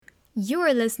You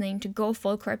are listening to Go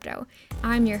Full Crypto.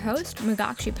 I'm your host,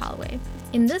 Mugakshi Palway.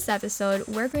 In this episode,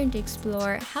 we're going to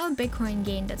explore how Bitcoin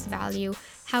gained its value,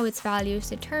 how its value is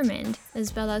determined,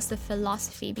 as well as the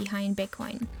philosophy behind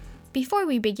Bitcoin. Before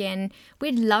we begin,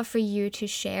 we'd love for you to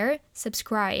share,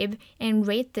 subscribe, and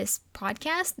rate this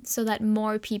podcast so that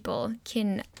more people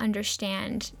can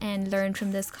understand and learn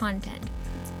from this content.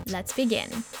 Let's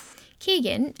begin.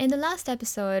 Keegan, in the last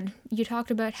episode, you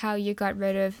talked about how you got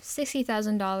rid of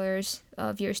 $60,000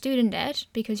 of your student debt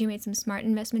because you made some smart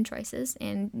investment choices,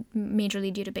 and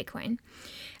majorly due to Bitcoin.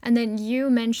 And then you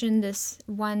mentioned this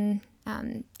one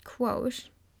quote,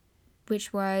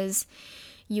 which was,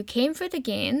 "You came for the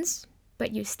gains,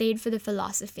 but you stayed for the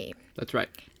philosophy." That's right.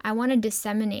 I want to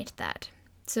disseminate that.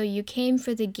 So you came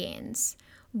for the gains.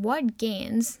 What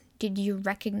gains did you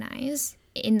recognize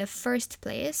in the first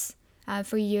place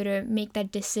for you to make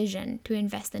that decision to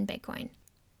invest in Bitcoin?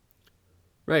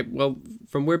 Right. Well,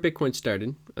 from where Bitcoin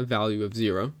started, a value of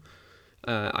zero,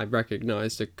 I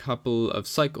recognized a couple of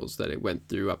cycles that it went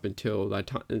through up until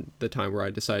the time where I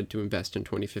decided to invest in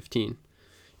 2015.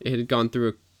 It had gone through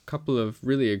a couple of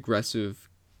really aggressive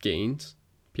gains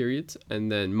periods and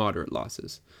then moderate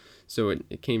losses. So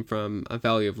it came from a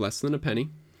value of less than a penny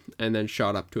and then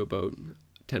shot up to about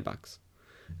 $10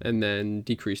 and then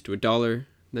decreased to $1,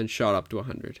 then shot up to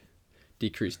 100,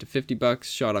 decreased to $50,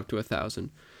 shot up to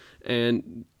 1,000.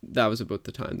 And that was about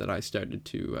the time that I started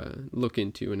to look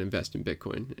into and invest in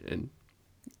Bitcoin and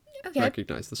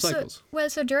recognize the cycles.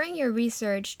 So during your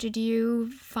research, did you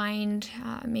find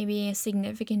maybe a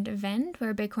significant event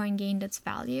where Bitcoin gained its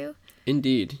value?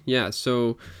 Indeed, yeah.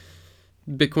 So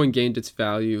Bitcoin gained its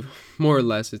value, more or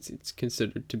less, it's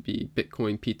considered to be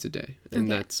Bitcoin Pizza Day. And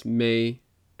that's May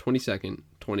 22nd,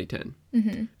 2010.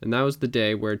 Mm-hmm. And that was the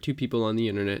day where two people on the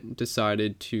internet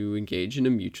decided to engage in a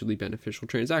mutually beneficial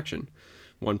transaction.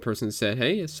 One person said,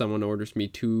 "Hey, if someone orders me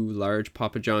 2 large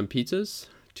Papa John pizzas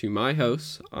to my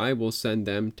house, I will send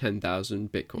them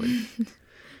 10,000 Bitcoin."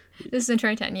 This is in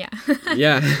 2010, yeah.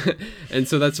 Yeah. And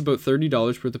so that's about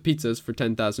 $30 worth of pizzas for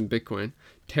 10,000 Bitcoin.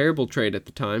 Terrible trade at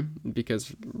the time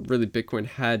because really Bitcoin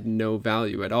had no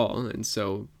value at all. And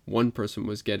so one person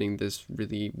was getting this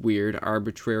really weird,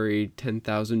 arbitrary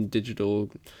 10,000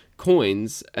 digital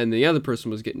coins, and the other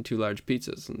person was getting 2 large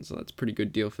pizzas. And so that's a pretty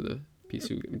good deal for the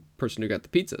person who got the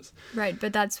pizzas. Right,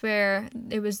 but that's where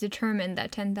it was determined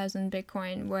that 10,000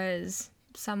 Bitcoin was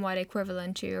somewhat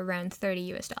equivalent to around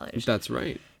 $30. That's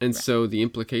right. And so the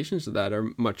implications of that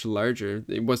are much larger.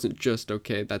 It wasn't just,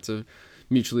 okay, that's a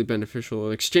mutually beneficial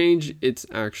exchange. It's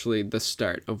actually the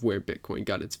start of where Bitcoin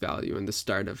got its value and the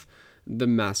start of the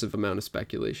massive amount of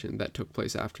speculation that took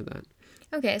place after that.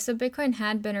 Okay, so Bitcoin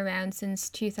had been around since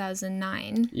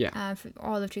 2009, for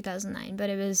all of 2009, but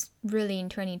it was really in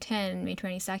 2010, May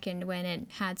 22nd, when it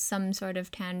had some sort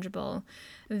of tangible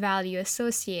value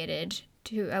associated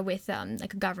with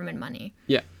like government money.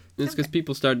 Yeah, it's because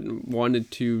people wanted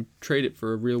to trade it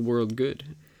for a real world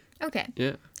good. Okay.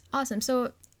 Yeah. Awesome.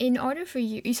 So in order for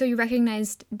you, so you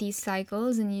recognized these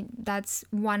cycles, and that's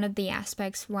one of the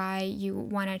aspects why you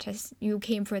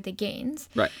came for the gains.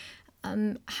 Right.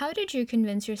 How did you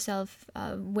convince yourself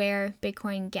where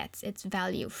Bitcoin gets its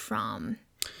value from?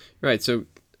 Right. So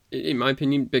in my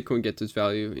opinion, Bitcoin gets its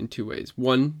value in 2 ways.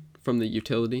 One, from the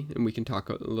utility, and we can talk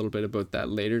a little bit about that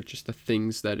later, just the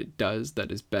things that it does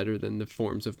that is better than the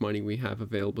forms of money we have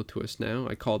available to us now.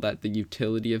 I call that the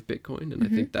utility of Bitcoin, and I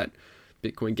think that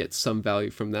Bitcoin gets some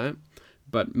value from that,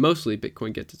 but mostly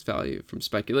Bitcoin gets its value from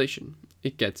speculation.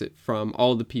 It gets it from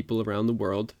all the people around the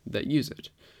world that use it.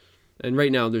 And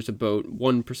right now there's about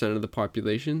 1% of the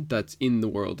population that's in the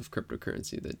world of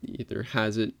cryptocurrency that either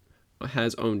has it,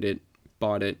 has owned it,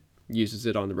 bought it, uses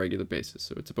it on a regular basis.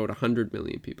 So it's about 100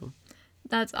 million people.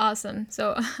 That's awesome.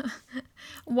 So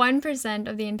 1%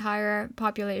 of the entire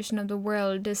population of the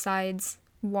world decides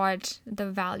what the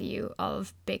value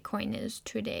of Bitcoin is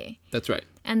today. That's right.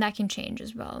 And that can change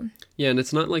as well. Yeah, and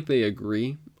it's not like they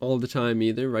agree all the time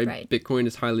either, right? Right. Bitcoin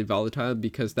is highly volatile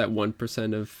because that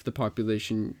 1% of the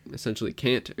population essentially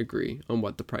can't agree on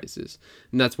what the price is.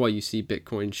 And that's why you see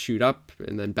Bitcoin shoot up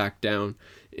and then back down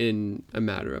in a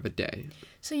matter of a day.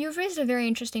 So you've raised a very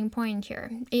interesting point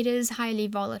here. It is highly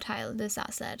volatile, this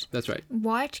asset. That's right.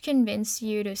 What convinced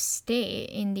you to stay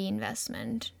in the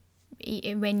investment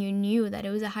when you knew that it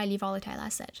was a highly volatile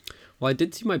asset? Well, I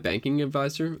did see my banking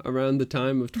advisor around the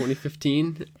time of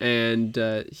 2015, and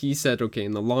he said, okay,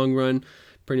 in the long run,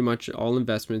 pretty much all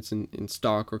investments in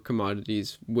stock or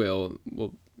commodities will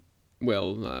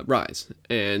rise.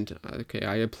 And okay,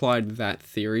 I applied that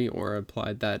theory, or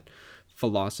applied that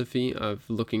philosophy of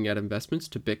looking at investments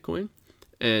to Bitcoin,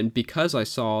 And because I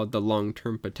saw the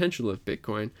long-term potential of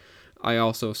Bitcoin, I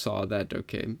also saw that,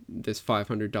 okay, this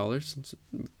 $500,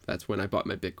 that's when I bought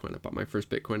my Bitcoin. I bought my first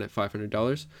Bitcoin at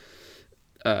 $500.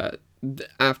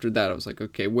 After that, I was like,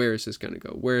 okay, where is this going to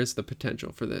go? Where is the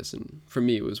potential for this? And for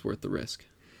me, it was worth the risk.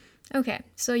 Okay,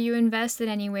 so you invested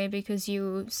anyway because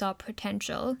you saw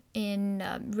potential in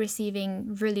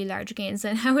receiving really large gains.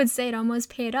 And I would say it almost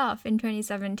paid off in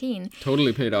 2017.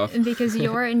 Totally paid off. Because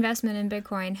your investment in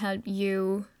Bitcoin helped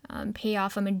you pay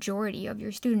off a majority of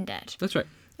your student debt. That's right.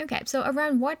 Okay, so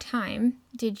around what time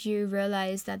did you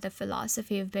realize that the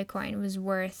philosophy of Bitcoin was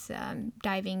worth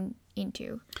diving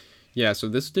into? Yeah, so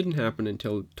this didn't happen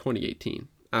until 2018,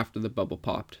 after the bubble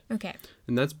popped. Okay.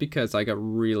 And that's because I got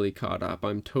really caught up.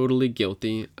 I'm totally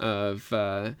guilty of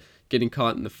getting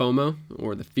caught in the FOMO,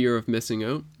 or the fear of missing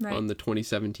out, on the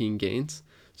 2017 gains.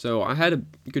 So I had a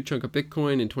good chunk of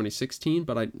Bitcoin in 2016,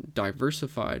 but I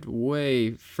diversified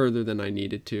way further than I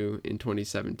needed to in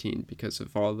 2017 because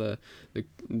of all the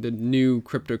new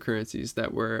cryptocurrencies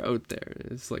that were out there.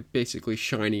 It's like basically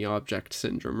shiny object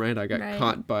syndrome, right? I got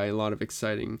caught by a lot of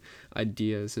exciting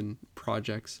ideas and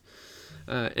projects.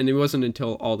 And it wasn't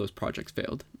until all those projects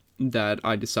failed that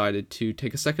I decided to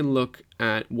take a second look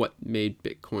at what made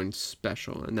Bitcoin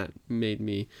special. And that made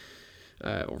me,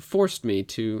 or forced me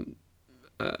to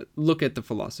look at the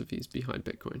philosophies behind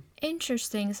Bitcoin.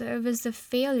 Interesting. So it was the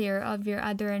failure of your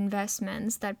other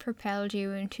investments that propelled you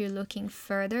into looking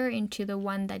further into the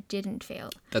one that didn't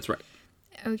fail. That's right.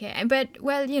 Okay, but,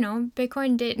 well, you know,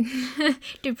 Bitcoin did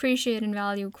depreciate in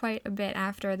value quite a bit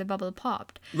after the bubble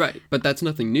popped. Right, but that's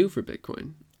nothing new for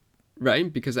Bitcoin,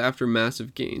 right? Because after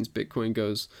massive gains, Bitcoin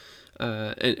goes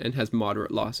and has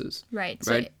moderate losses. Right,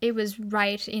 so it was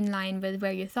right in line with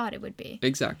where you thought it would be.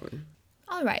 Exactly.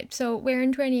 All right, so we're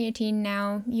in 2018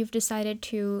 now. You've decided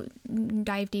to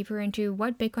dive deeper into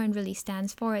what Bitcoin really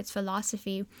stands for, its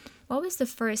philosophy. What was the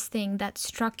first thing that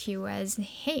struck you as,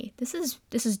 hey, this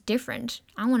is different.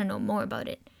 I want to know more about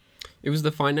it. It was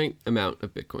the finite amount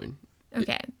of Bitcoin.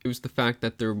 Okay. It was the fact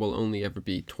that there will only ever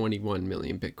be 21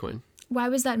 million Bitcoin. Why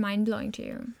was that mind-blowing to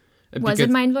you? Was it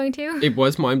mind-blowing to you? It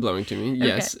was mind-blowing to me,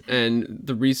 yes. Okay. And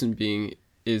the reason being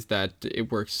is that it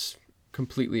works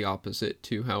completely opposite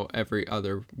to how every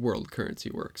other world currency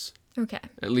works. Okay.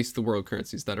 At least the world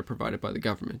currencies that are provided by the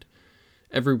government.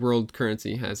 Every world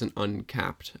currency has an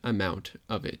uncapped amount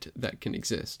of it that can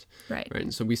exist. Right.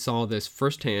 And so we saw this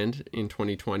firsthand in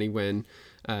 2020 when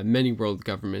many world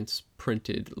governments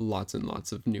printed lots and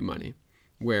lots of new money,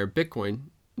 where Bitcoin,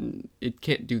 it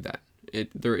can't do that.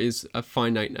 There is a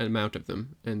finite amount of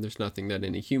them, and there's nothing that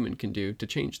any human can do to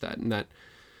change that. And that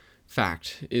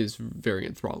fact is very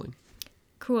enthralling.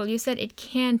 Cool. You said it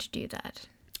can't do that.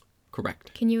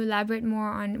 Correct. Can you elaborate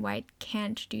more on why it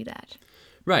can't do that?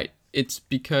 Right. It's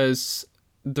because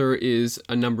there is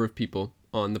a number of people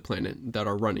on the planet that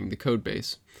are running the code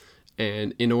base.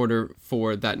 And in order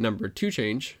for that number to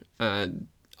change,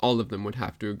 all of them would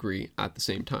have to agree at the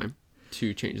same time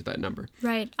to change that number.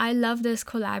 Right. I love this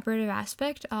collaborative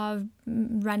aspect of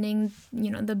running,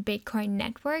 the Bitcoin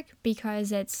network,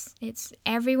 because it's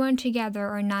everyone together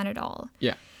or none at all.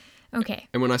 Yeah. Okay.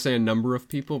 And when I say a number of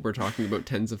people, we're talking about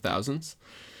tens of thousands,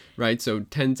 right? So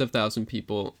tens of thousand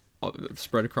people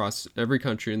spread across every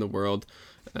country in the world,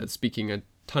 speaking a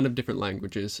ton of different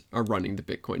languages, are running the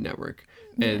Bitcoin network.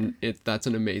 Yeah. And that's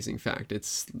an amazing fact.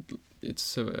 It's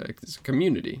a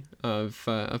community of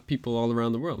people all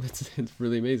around the world. It's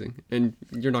really amazing. And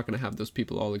you're not going to have those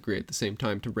people all agree at the same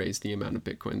time to raise the amount of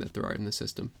Bitcoin that there are in the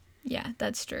system. Yeah,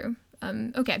 that's true.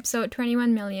 Okay, so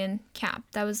 21 million cap.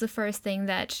 That was the first thing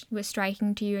that was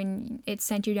striking to you, and it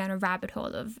sent you down a rabbit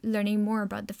hole of learning more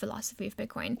about the philosophy of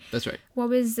Bitcoin. That's right. What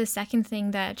was the second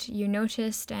thing that you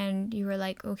noticed and you were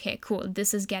like, okay, cool,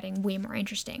 this is getting way more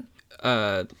interesting?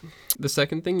 The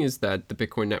second thing is that the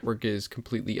Bitcoin network is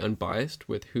completely unbiased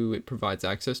with who it provides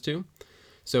access to.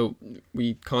 So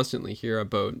we constantly hear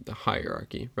about the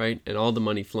hierarchy, right? And all the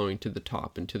money flowing to the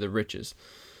top and to the riches.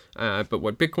 But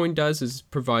what Bitcoin does is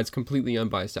provides completely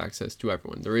unbiased access to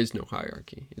everyone. There is no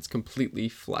hierarchy. It's completely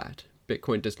flat.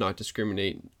 Bitcoin does not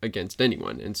discriminate against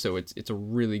anyone. And so it's a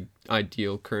really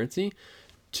ideal currency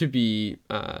to be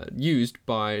used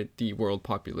by the world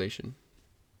population.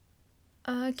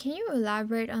 Can you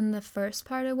elaborate on the first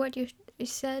part of what you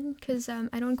said? Because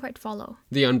I don't quite follow.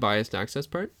 The unbiased access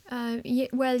part? And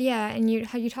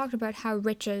you talked about how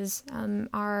riches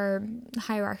are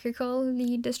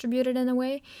hierarchically distributed in a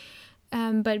way,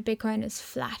 but Bitcoin is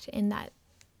flat in that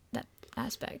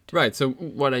aspect. Right. So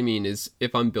what I mean is,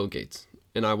 if I'm Bill Gates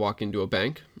and I walk into a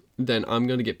bank, then I'm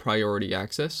going to get priority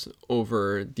access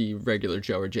over the regular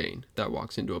Joe or Jane that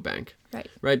walks into a bank.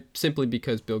 Right? Simply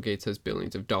because Bill Gates has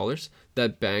billions of dollars,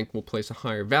 that bank will place a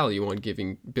higher value on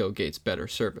giving Bill Gates better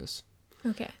service.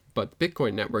 Okay. But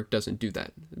Bitcoin network doesn't do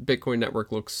that. Bitcoin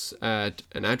network looks at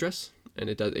an address, and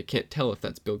it can't tell if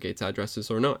that's Bill Gates' addresses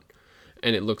or not.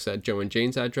 And it looks at Joe and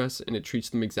Jane's address, and it treats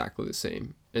them exactly the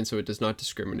same. And so it does not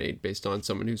discriminate based on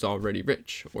someone who's already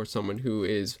rich, or someone who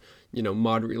is,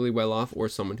 moderately well off, or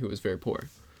someone who is very poor.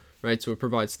 Right? So it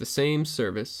provides the same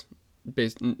service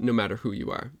based no matter who you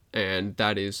are. And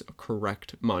that is a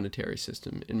correct monetary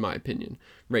system, in my opinion.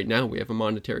 Right now, we have a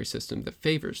monetary system that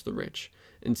favors the rich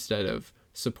instead of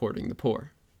supporting the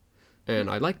poor. And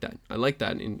I like that. I like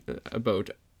that about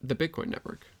the Bitcoin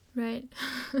network. Right.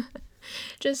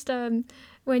 Just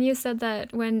when you said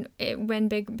that when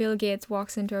Big Bill Gates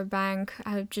walks into a bank,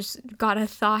 I just got a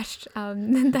thought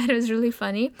that was really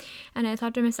funny, and I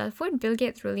thought to myself, would Bill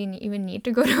Gates really even need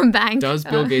to go to a bank? Does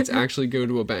Bill Gates actually go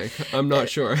to a bank? I'm not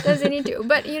sure. Does he need to?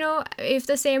 But if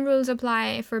the same rules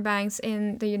apply for banks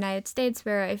in the United States,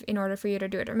 where if in order for you to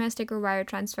do a domestic or wire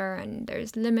transfer, and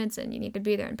there's limits and you need to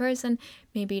be there in person,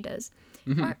 maybe he does.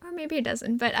 Mm-hmm. Or maybe it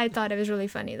doesn't, but I thought it was really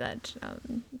funny that,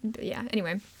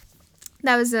 anyway,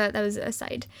 that was a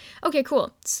side. Okay,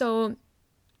 cool. So,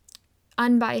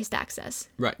 unbiased access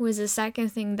was the second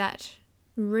thing that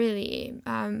really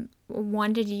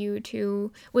wanted you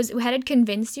to, had it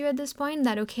convinced you at this point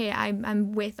that, okay, I'm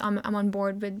on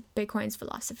board with Bitcoin's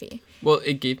philosophy? Well,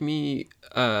 it gave me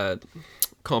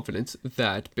confidence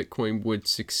that Bitcoin would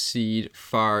succeed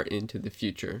far into the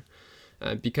future.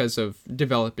 Because of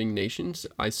developing nations,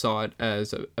 I saw it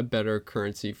as a better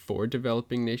currency for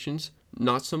developing nations,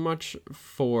 not so much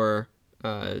for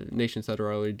nations that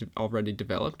are already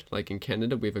developed. Like in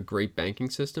Canada, we have a great banking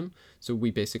system, so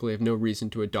we basically have no reason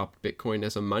to adopt Bitcoin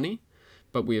as a money,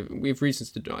 but we have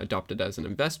reasons to adopt it as an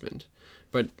investment.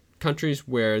 But countries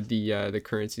where the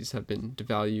currencies have been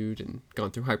devalued and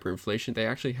gone through hyperinflation, they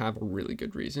actually have a really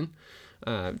good reason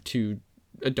to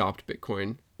adopt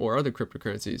Bitcoin or other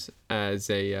cryptocurrencies as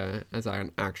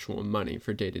an actual money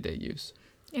for day-to-day use.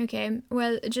 Okay,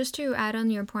 well, just to add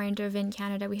on your point of in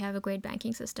Canada we have a great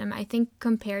banking system, I think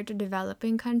compared to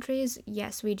developing countries,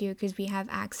 yes, we do, because we have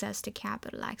access to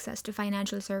capital, access to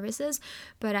financial services,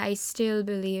 but I still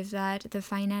believe that the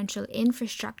financial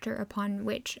infrastructure upon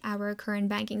which our current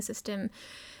banking system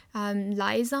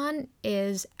lies on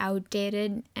is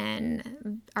outdated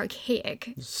and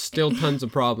archaic. Still tons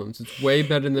of problems. It's way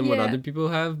better than what other people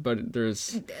have, but there's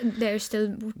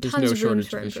still tons of room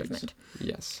for improvement.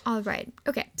 Yes. All right.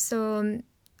 Okay. So,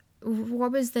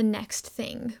 what was the next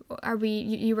thing?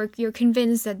 You're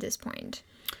convinced at this point?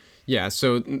 Yeah.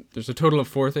 So there's a total of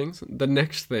 4 things. The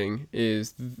next thing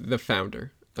is the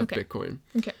founder of Bitcoin.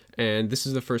 Okay. And this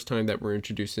is the first time that we're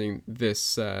introducing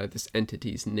this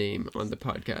entity's name on the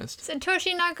podcast.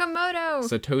 Satoshi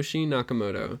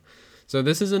Nakamoto. So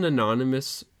this is an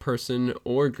anonymous person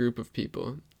or group of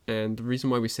people. And the reason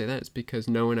why we say that is because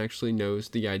no one actually knows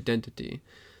the identity.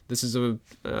 This is an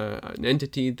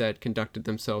entity that conducted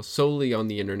themselves solely on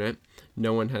the internet.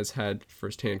 No one has had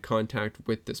firsthand contact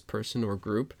with this person or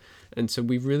group. And so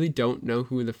we really don't know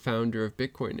who the founder of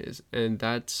Bitcoin is. And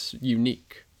that's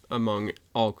unique among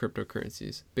all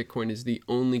cryptocurrencies. Bitcoin is the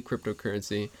only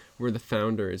cryptocurrency where the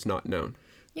founder is not known.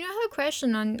 I have a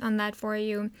question on that for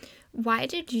you. Why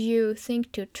did you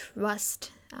think to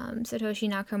trust Satoshi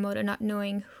Nakamoto, not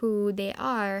knowing who they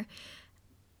are,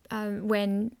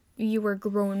 when you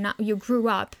grew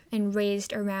up and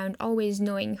raised around always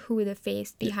knowing who the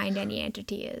face behind any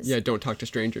entity is? Yeah, don't talk to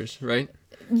strangers, right?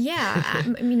 Yeah,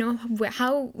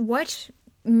 what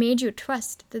made you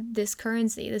trust this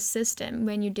currency, this system,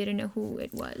 when you didn't know who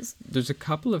it was? There's a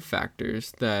couple of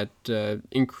factors that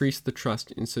increased the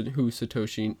trust in who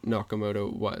Satoshi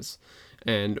Nakamoto was.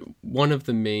 And one of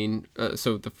the main,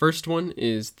 so the first one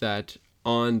is that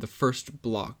on the first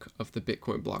block of the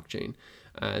Bitcoin blockchain,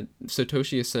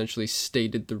 Satoshi essentially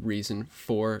stated the reason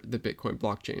for the Bitcoin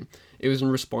blockchain. It was in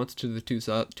response to the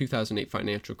 2008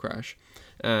 financial crash.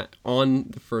 On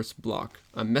the first block,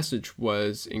 a message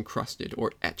was encrusted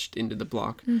or etched into the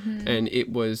block, and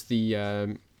it was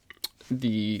the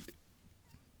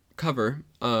cover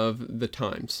of the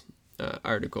Times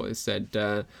article. It said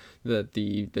that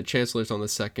the chancellor's on the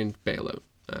second bailout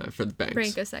for the banks.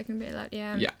 Brink a second bailout,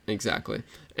 yeah. Yeah, exactly.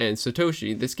 And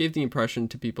Satoshi, this gave the impression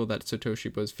to people that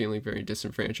Satoshi was feeling very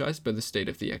disenfranchised by the state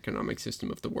of the economic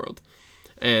system of the world.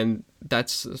 And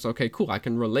that's okay, cool. I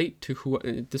can relate to who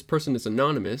this person is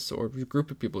anonymous, or a group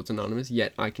of people is anonymous,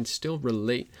 yet I can still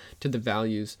relate to the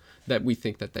values that we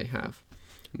think that they have.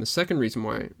 And the second reason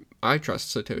why I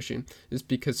trust Satoshi is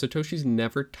because Satoshi's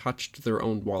never touched their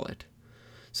own wallet.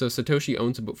 So Satoshi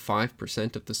owns about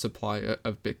 5% of the supply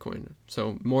of Bitcoin.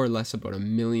 So more or less about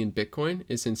 1 million Bitcoin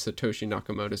is in Satoshi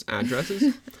Nakamoto's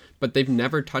addresses, but they've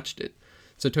never touched it.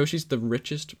 Satoshi's the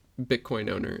richest Bitcoin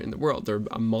owner in the world. They're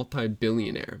a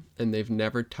multi-billionaire, and they've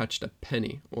never touched a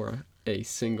penny or a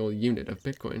single unit of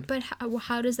Bitcoin. But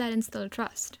how does that instill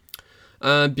trust?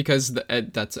 Because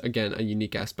that's, again, a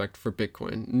unique aspect for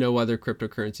Bitcoin. No other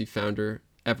cryptocurrency founder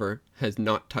ever has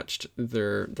not touched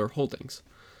their holdings.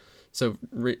 So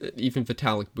even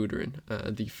Vitalik Buterin,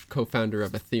 the co-founder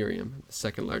of Ethereum, the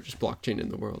second largest blockchain in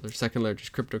the world, or second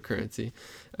largest cryptocurrency,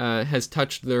 has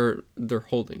touched their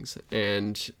holdings.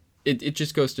 And it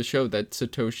just goes to show that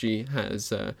Satoshi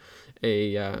has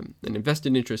an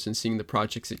invested interest in seeing the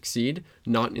project succeed,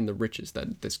 not in the riches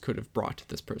that this could have brought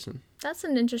this person. That's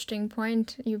an interesting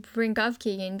point you bring up,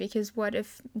 Keegan, because what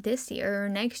if this year or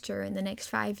next year, in the next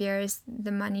 5 years,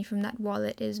 the money from that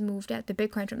wallet is moved out, the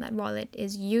Bitcoin from that wallet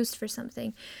is used for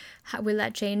something? How will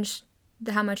that change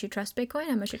how much you trust Bitcoin,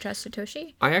 how much you trust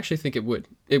Satoshi? I actually think it would.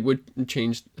 It would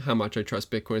change how much I trust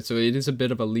Bitcoin. So it is a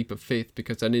bit of a leap of faith,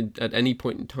 because at any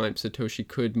point in time, Satoshi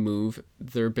could move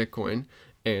their Bitcoin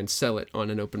and sell it on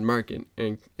an open market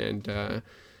and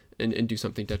do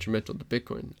something detrimental to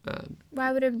Bitcoin.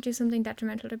 Why would it do something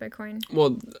detrimental to Bitcoin?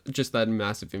 Well, just that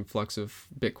massive influx of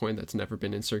Bitcoin that's never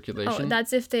been in circulation. Oh,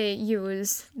 that's if they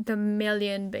use the 1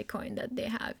 million Bitcoin that they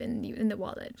have in the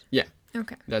wallet. Yeah.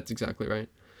 Okay. That's exactly right.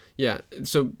 Yeah.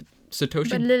 So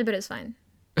Satoshi. But a little bit is fine.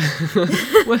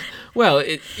 well,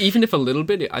 even if a little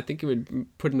bit, I think it would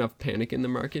put enough panic in the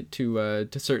market to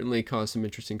certainly cause some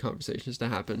interesting conversations to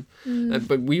happen.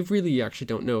 But we really actually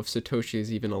don't know if Satoshi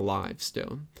is even alive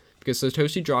still, because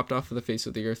Satoshi dropped off of the face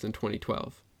of the earth in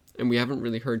 2012, and we haven't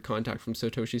really heard contact from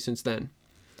Satoshi since then.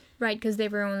 Right, because they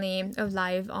were only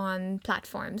alive on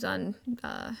platforms, on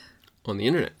the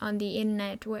internet. On the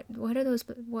internet. What are those?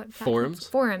 What platforms?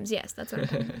 Forums, yes, that's what I'm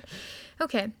talking about.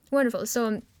 Okay, wonderful.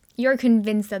 So you're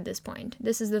convinced at this point.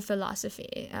 This is the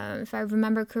philosophy. If I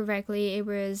remember correctly, it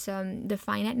was the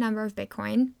finite number of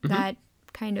Bitcoin that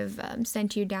kind of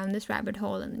sent you down this rabbit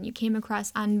hole, and then you came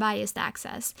across unbiased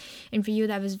access. And for you,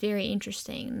 that was very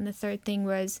interesting. And the third thing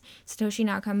was Satoshi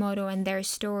Nakamoto and their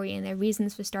story and their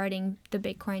reasons for starting the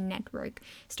Bitcoin network,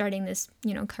 starting this,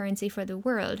 currency for the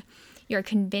world. You're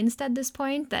convinced at this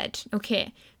point that,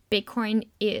 okay, Bitcoin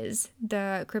is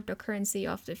the cryptocurrency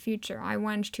of the future. I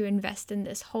want to invest in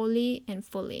this wholly and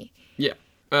fully. Yeah.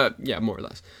 Yeah, more or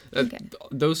less. Okay.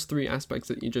 Those three aspects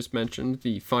that you just mentioned,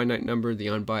 the finite number, the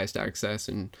unbiased access,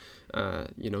 and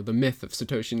the myth of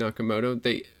Satoshi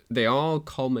Nakamoto, they all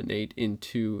culminate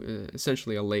into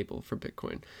essentially a label for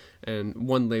Bitcoin. And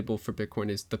one label for Bitcoin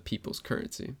is the people's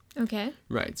currency. Okay.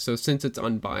 Right. So since it's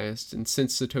unbiased, and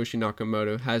since Satoshi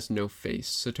Nakamoto has no face,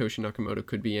 Satoshi Nakamoto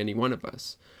could be any one of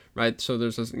us. Right. So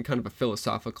there's a kind of a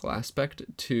philosophical aspect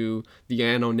to the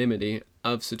anonymity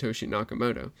of Satoshi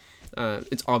Nakamoto.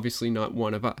 It's obviously not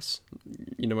one of us.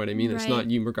 You know what I mean? Right. It's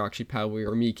not you, Murgakshi Palwe,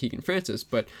 or me, Keegan Francis,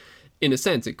 but in a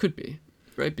sense it could be,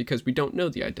 right? Because we don't know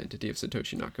the identity of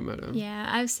Satoshi Nakamoto. Yeah,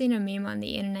 I've seen a meme on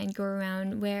the internet go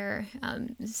around where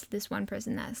this one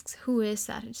person asks, who is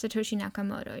Satoshi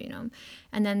Nakamoto,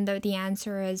 And then the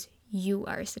answer is, you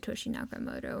are Satoshi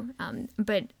Nakamoto.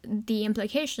 But the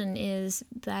implication is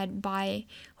that by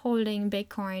holding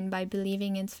Bitcoin, by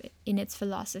believing in its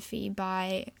philosophy,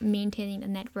 by maintaining the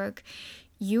network,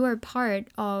 you are part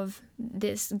of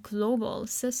this global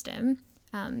system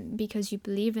because you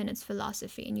believe in its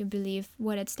philosophy and you believe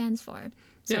what it stands for.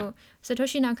 So yeah.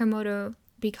 Satoshi Nakamoto,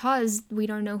 because we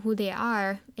don't know who they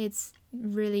are, it's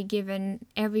really given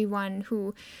everyone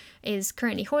who is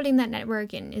currently holding that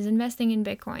network and is investing in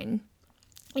Bitcoin,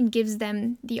 it gives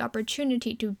them the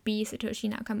opportunity to be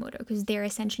Satoshi Nakamoto because they're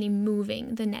essentially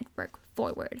moving the network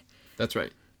forward. That's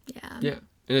right. Yeah. Yeah.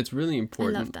 And it's really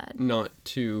important that. Not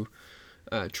to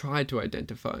try to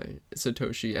identify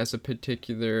Satoshi as a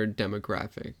particular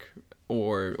demographic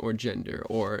or gender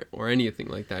or anything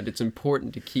like that. It's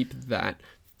important to keep that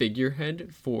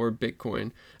figurehead for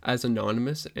Bitcoin as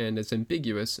anonymous and as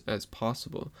ambiguous as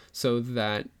possible so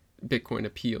that Bitcoin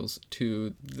appeals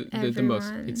to the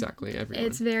most, exactly, everyone.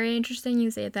 It's very interesting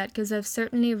you say that because I've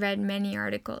certainly read many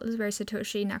articles where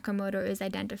Satoshi Nakamoto is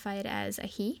identified as a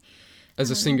he. As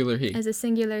a singular he. As a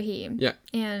singular he. Yeah.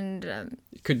 And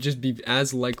it could just be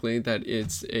as likely that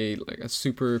it's a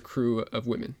super crew of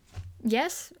women.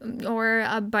 Yes, or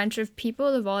a bunch of people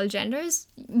of all genders.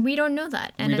 We don't know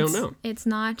that. And we don't know. It's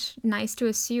not nice to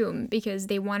assume because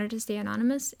they wanted to stay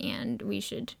anonymous and we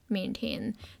should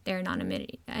maintain their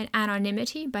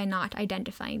anonymity by not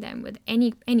identifying them with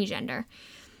any gender.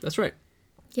 That's right.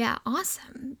 Yeah,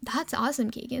 awesome. That's awesome,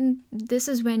 Keegan. This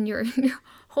is when you're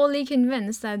wholly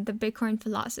convinced that the Bitcoin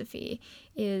philosophy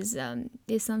is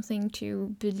something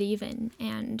to believe in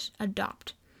and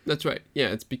adopt. That's right. Yeah,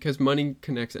 it's because money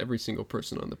connects every single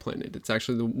person on the planet. It's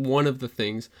actually one of the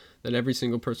things that every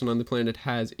single person on the planet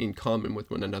has in common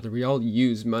with one another. We all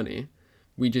use money.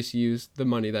 We just use the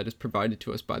money that is provided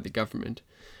to us by the government.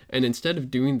 And instead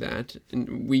of doing that,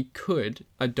 we could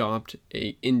adopt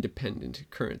a independent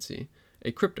currency,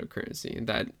 a cryptocurrency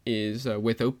that is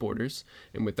without borders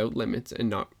and without limits and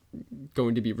not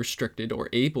going to be restricted or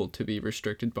able to be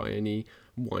restricted by any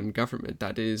one government.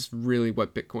 That is really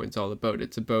what Bitcoin's all about.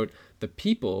 It's about the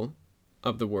people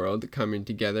of the world coming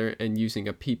together and using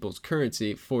a people's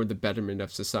currency for the betterment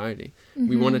of society.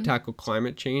 We want to tackle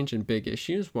climate change and big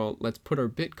issues. Well, let's put our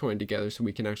Bitcoin together so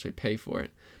we can actually pay for it,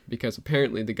 because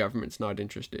apparently the government's not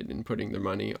interested in putting their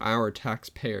money, our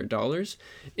taxpayer dollars,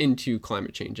 into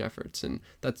climate change efforts. And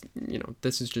that's,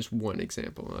 this is just one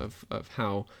example of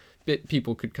how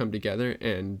people could come together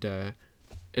and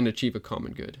achieve a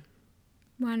common good.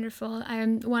 Wonderful.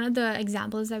 One of the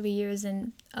examples that we use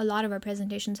in a lot of our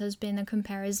presentations has been a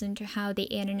comparison to how the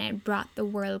internet brought the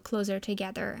world closer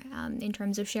together in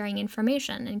terms of sharing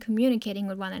information and communicating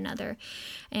with one another.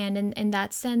 And in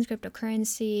that sense,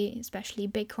 cryptocurrency, especially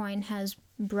Bitcoin, has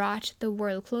brought the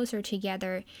world closer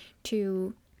together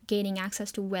to gaining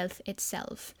access to wealth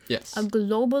itself. Yes. A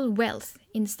global wealth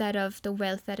instead of the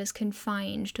wealth that is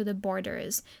confined to the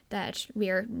borders that we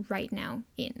are right now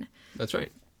in. That's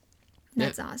right.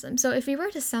 That's awesome. So if we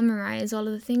were to summarize all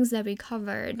of the things that we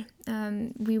covered,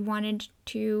 we wanted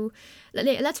to,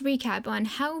 let's recap on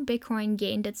how Bitcoin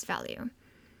gained its value.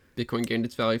 Bitcoin gained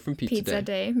its value from Pizza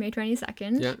Day, May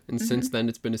 22nd. Yeah, and since then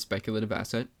it's been a speculative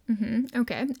asset.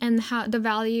 Okay, and how the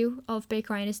value of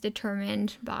Bitcoin is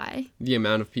determined by? The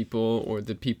amount of people or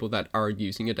the people that are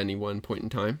using it at any one point in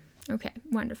time. Okay,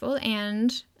 wonderful.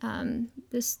 And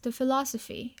the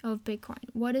philosophy of Bitcoin.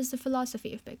 What is the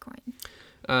philosophy of Bitcoin?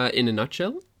 In a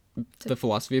nutshell, the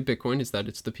philosophy of Bitcoin is that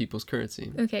it's the people's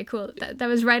currency. Okay, cool. That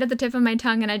was right at the tip of my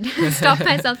tongue, and I stopped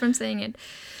myself from saying it.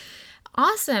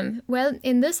 Awesome. Well,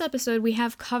 in this episode, we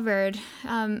have covered,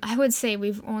 I would say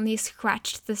we've only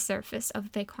scratched the surface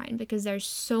of Bitcoin because there's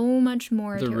so much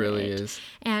more to it. There really is.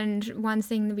 And one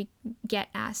thing that we get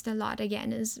asked a lot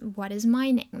again is, what is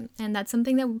mining? And that's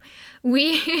something that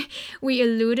we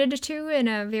alluded to in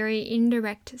a very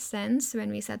indirect sense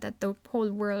when we said that the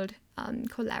whole world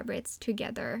collaborates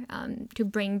together to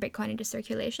bring Bitcoin into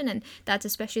circulation, and that's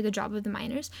especially the job of the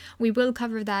miners. We will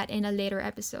cover that in a later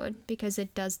episode because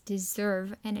it does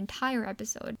deserve an entire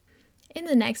episode. In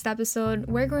the next episode,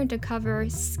 we're going to cover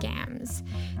scams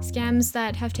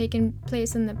that have taken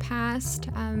place in the past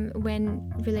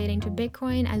when relating to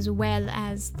Bitcoin, as well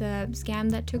as the scam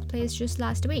that took place just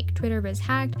last week. Twitter was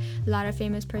hacked. A lot of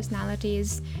famous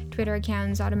personalities' Twitter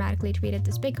accounts automatically tweeted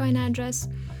this Bitcoin address.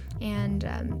 And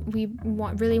we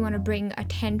really want to bring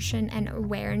attention and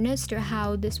awareness to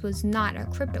how this was not a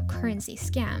cryptocurrency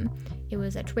scam. It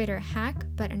was a Twitter hack,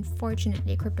 but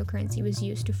unfortunately, cryptocurrency was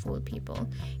used to fool people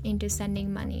into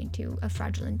sending money to a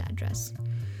fraudulent address.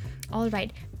 All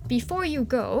right. Before you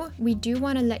go, we do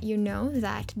want to let you know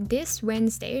that this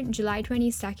Wednesday, July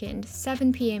 22nd,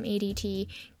 7 p.m. ADT,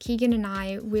 Keegan and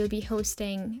I will be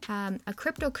hosting a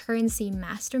cryptocurrency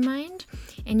mastermind,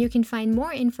 and you can find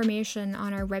more information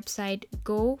on our website,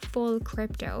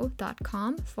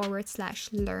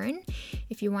 gofullcrypto.com/learn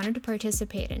if you wanted to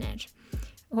participate in it.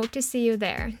 Hope to see you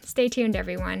there. Stay tuned,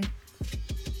 everyone.